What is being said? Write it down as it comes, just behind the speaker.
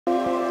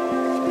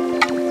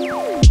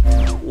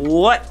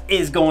What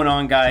is going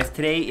on, guys?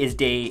 Today is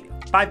day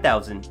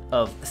 5,000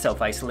 of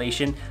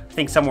self-isolation. I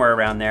think somewhere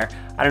around there.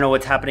 I don't know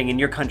what's happening in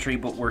your country,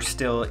 but we're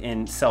still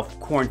in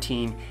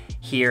self-quarantine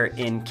here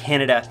in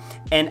Canada.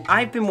 And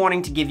I've been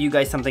wanting to give you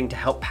guys something to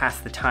help pass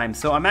the time.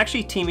 So I'm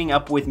actually teaming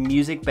up with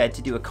Musicbed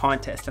to do a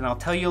contest, and I'll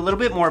tell you a little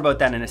bit more about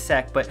that in a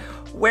sec. But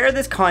where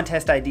this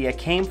contest idea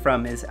came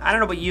from is, I don't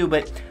know about you,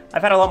 but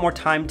I've had a lot more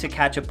time to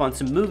catch up on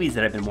some movies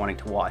that I've been wanting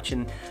to watch.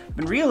 And I've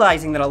been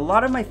realizing that a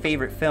lot of my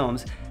favorite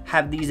films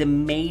have these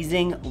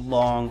amazing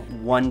long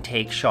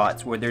one-take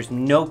shots where there's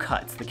no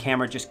cuts. The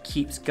camera just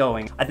keeps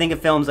going. I think of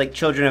films like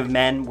Children of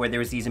Men, where there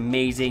was these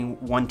amazing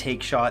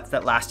one-take shots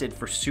that lasted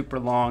for super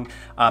long.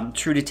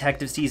 True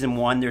Detective Season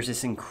 1, there's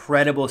this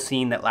incredible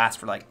scene that lasts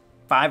for like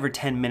 5 or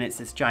 10 minutes,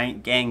 this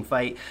giant gang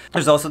fight.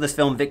 There's also this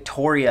film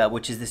Victoria,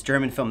 which is this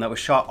German film that was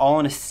shot all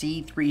in a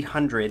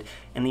C300,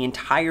 and the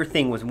entire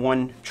thing was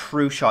one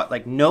true shot,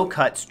 like no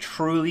cuts,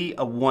 truly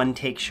a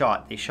one-take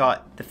shot. They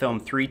shot the film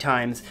 3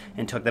 times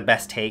and took the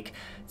best take.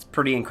 It's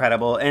pretty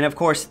incredible. And of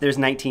course, there's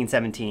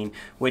 1917,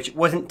 which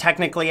wasn't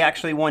technically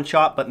actually one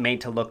shot, but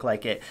made to look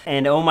like it.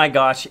 And oh my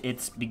gosh,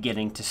 it's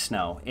beginning to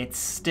snow. It's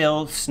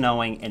still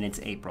snowing and it's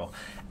April.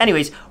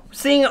 Anyways,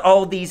 seeing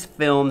all these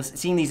films,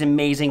 seeing these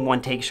amazing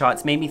one-take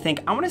shots made me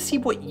think, I want to see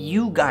what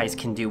you guys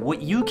can do,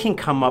 what you can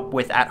come up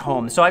with at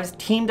home. So I've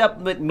teamed up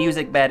with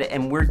Musicbed,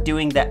 and we're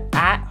doing the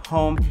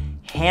at-home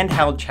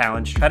handheld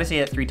challenge. Try to say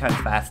it 3 times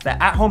fast.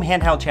 The at-home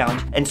handheld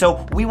challenge. And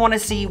so we want to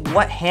see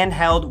what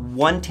handheld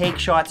one-take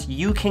shots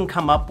you can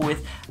come up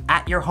with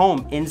at your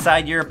home,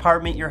 inside your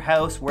apartment, your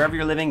house, wherever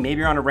you're living. Maybe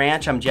you're on a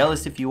ranch. I'm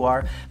jealous if you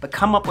are, but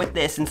come up with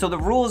this. And so the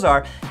rules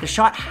are, the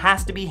shot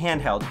has to be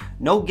handheld.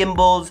 No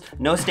gimbals,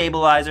 no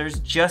stabilizers,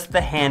 just the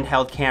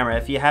handheld camera.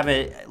 If you have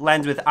a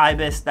lens with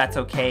IBIS, that's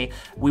okay.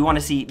 We want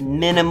to see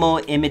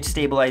minimal image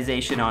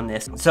stabilization on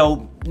this.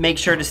 So make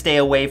sure to stay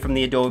away from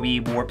the Adobe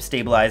Warp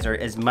Stabilizer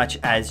as much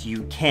as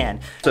you can.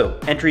 So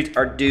entries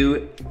are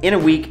due in a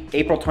week,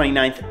 April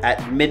 29th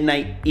at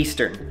midnight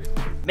Eastern.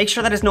 Make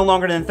sure that it's no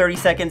longer than 30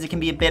 seconds. It can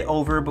be a bit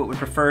over, but we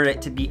prefer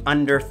it to be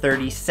under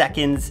 30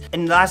 seconds.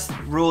 And the last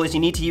rule is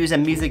you need to use a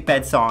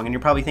Musicbed song. And you're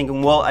probably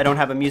thinking, well, I don't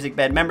have a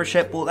Musicbed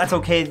membership. Well, that's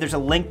okay. There's a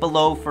link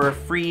below for a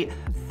free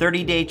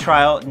 30-day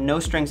trial, no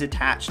strings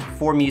attached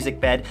for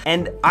Musicbed.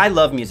 And I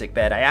love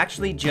Musicbed. I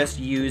actually just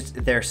used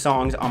their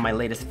songs on my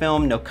latest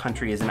film, No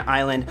Country is an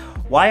Island.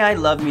 Why I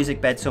love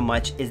Musicbed so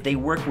much is they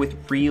work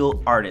with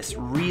real artists,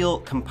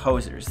 real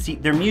composers. See,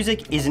 their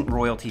music isn't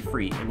royalty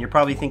free. And you're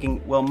probably thinking,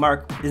 well,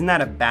 Mark, isn't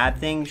that a bad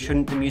thing?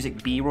 Shouldn't the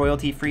music be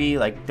royalty free?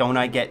 Like, don't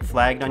I get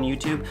flagged on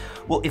YouTube?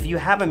 Well, if you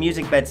have a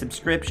Musicbed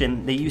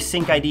subscription, they use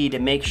Sync ID to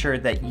make sure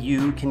that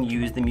you can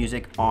use the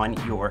music on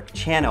your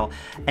channel.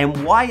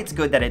 And why it's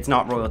good that it's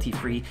not royalty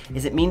free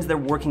is it means they're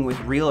working with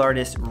real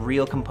artists,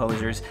 real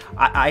composers.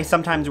 I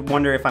sometimes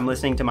wonder if I'm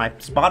listening to my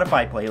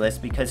Spotify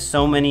playlist because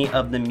so many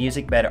of the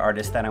Musicbed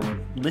artists that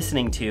I'm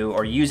listening to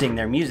or using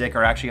their music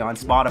are actually on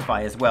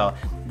Spotify as well.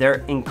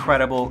 They're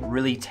incredible,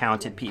 really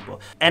talented people.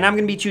 And I'm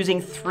gonna be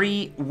choosing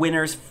 3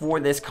 winners for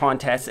this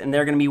contest, and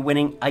they're gonna be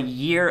winning a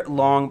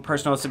year-long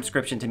personal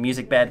subscription to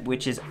Musicbed,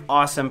 which is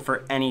awesome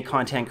for any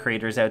content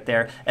creators out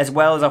there, as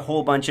well as a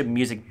whole bunch of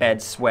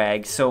Musicbed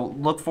swag. So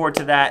look forward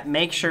to that.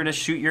 Make sure to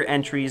shoot your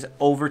entries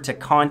over to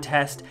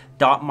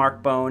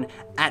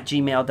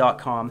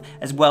contest.markbone@gmail.com.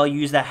 As well,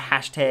 use the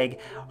hashtag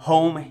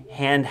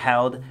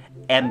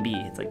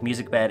HOMEHANDHELDMB. It's like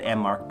Musicbed and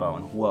Mark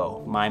Bone.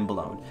 Whoa, mind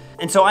blown.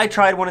 And so I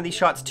tried one of these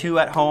shots too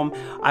at home.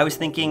 I was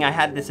thinking, I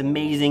had this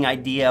amazing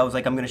idea. I was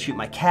like, I'm gonna shoot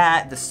my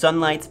cat. The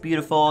sunlight's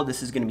beautiful.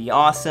 This is gonna be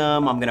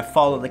awesome. I'm gonna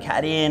follow the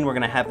cat in. We're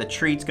gonna have the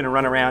treats gonna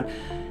run around.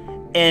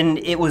 And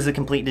it was a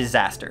complete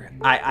disaster.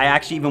 I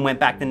actually even went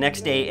back the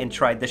next day and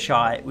tried the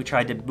shot. We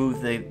tried to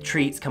move the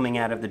treats coming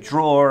out of the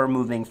drawer,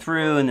 moving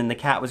through, and then the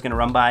cat was gonna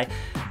run by.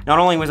 Not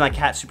only was my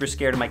cat super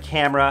scared of my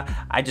camera,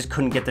 I just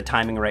couldn't get the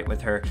timing right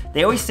with her.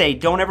 They always say,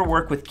 don't ever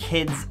work with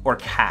kids or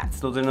cats.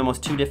 Those are the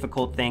most 2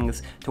 difficult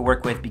things to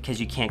work with because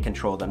you can't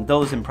control them.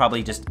 Those and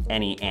probably just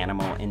any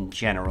animal in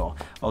general.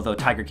 Although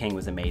Tiger King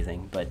was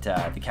amazing, but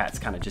the cats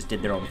kind of just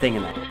did their own thing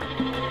in that.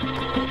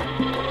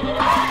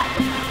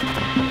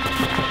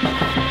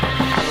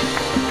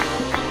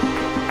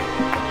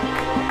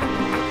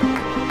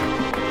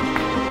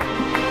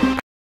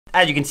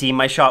 As you can see,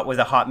 my shot was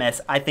a hot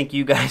mess. I think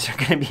you guys are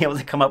gonna be able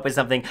to come up with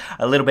something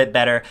a little bit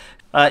better.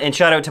 And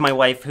shout out to my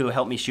wife who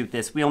helped me shoot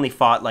this. We only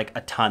fought like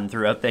a ton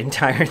throughout the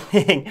entire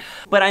thing.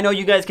 But I know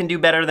you guys can do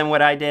better than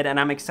what I did, and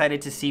I'm excited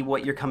to see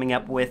what you're coming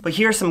up with. But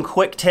here's some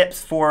quick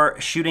tips for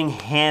shooting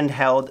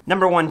handheld.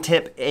 Number 1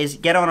 tip is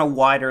get on a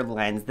wider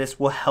lens. This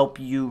will help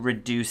you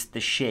reduce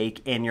the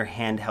shake in your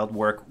handheld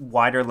work.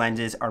 Wider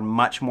lenses are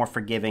much more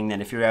forgiving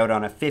than if you're out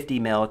on a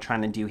 50mm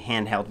trying to do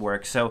handheld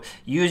work. So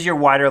use your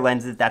wider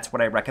lenses, that's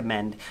what I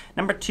recommend.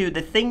 Number 2,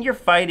 the thing you're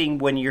fighting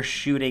when you're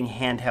shooting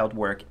handheld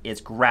work is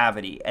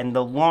gravity. And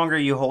the longer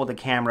you hold the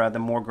camera, the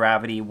more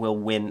gravity will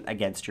win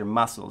against your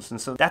muscles.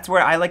 And so that's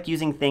where I like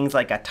using things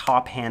like a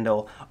top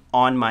handle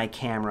on my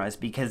cameras,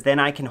 because then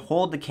I can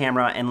hold the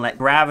camera and let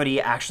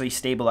gravity actually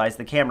stabilize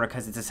the camera,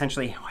 because it's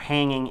essentially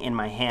hanging in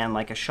my hand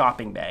like a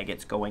shopping bag.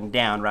 It's going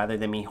down rather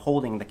than me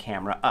holding the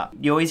camera up.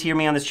 You always hear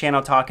me on this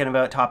channel talking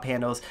about top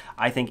handles.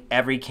 I think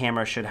every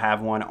camera should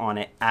have one on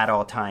it at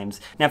all times.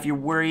 Now, if you're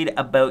worried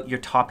about your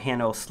top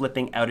handle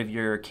slipping out of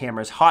your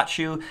camera's hot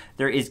shoe,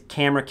 there is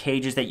camera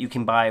cages that you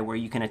can buy where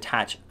you can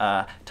attach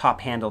a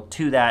top handle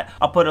to that.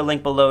 I'll put a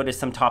link below to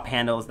some top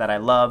handles that I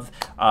love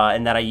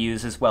and that I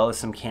use, as well as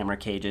some camera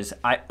cages.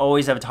 I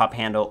always have a top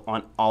handle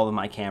on all of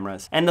my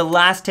cameras. And the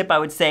last tip I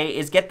would say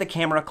is get the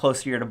camera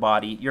closer to your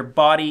body. Your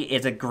body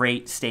is a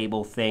great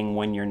stable thing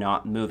when you're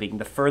not moving.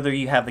 The further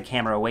you have the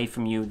camera away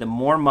from you, the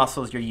more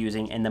muscles you're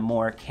using and the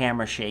more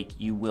camera shake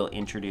you will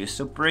introduce.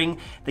 So bring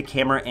the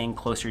camera in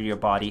closer to your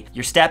body.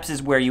 Your steps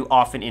is where you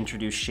often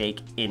introduce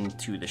shake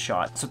into the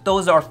shot. So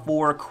those are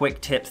 4 quick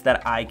tips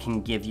that I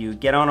can give you.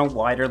 Get on a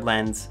wider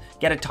lens,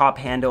 get a top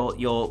handle.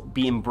 You'll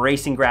be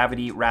embracing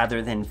gravity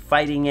rather than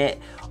fighting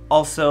it.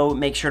 Also,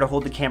 make sure to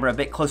hold the camera a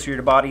bit closer to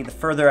your body. The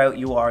further out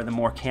you are, the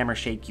more camera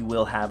shake you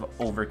will have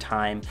over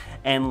time.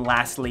 And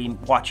lastly,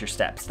 watch your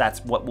steps. That's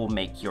what will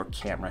make your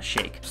camera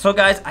shake. So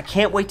guys, I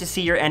can't wait to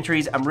see your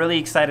entries. I'm really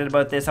excited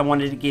about this. I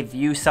wanted to give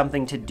you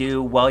something to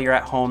do while you're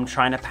at home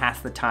trying to pass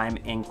the time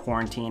in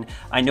quarantine.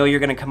 I know you're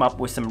gonna come up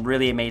with some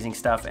really amazing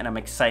stuff, and I'm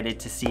excited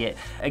to see it.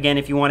 Again,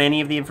 if you want any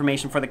of the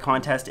information for the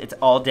contest, it's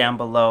all down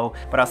below.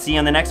 But I'll see you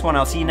on the next one.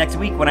 I'll see you next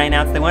week when I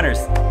announce the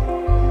winners.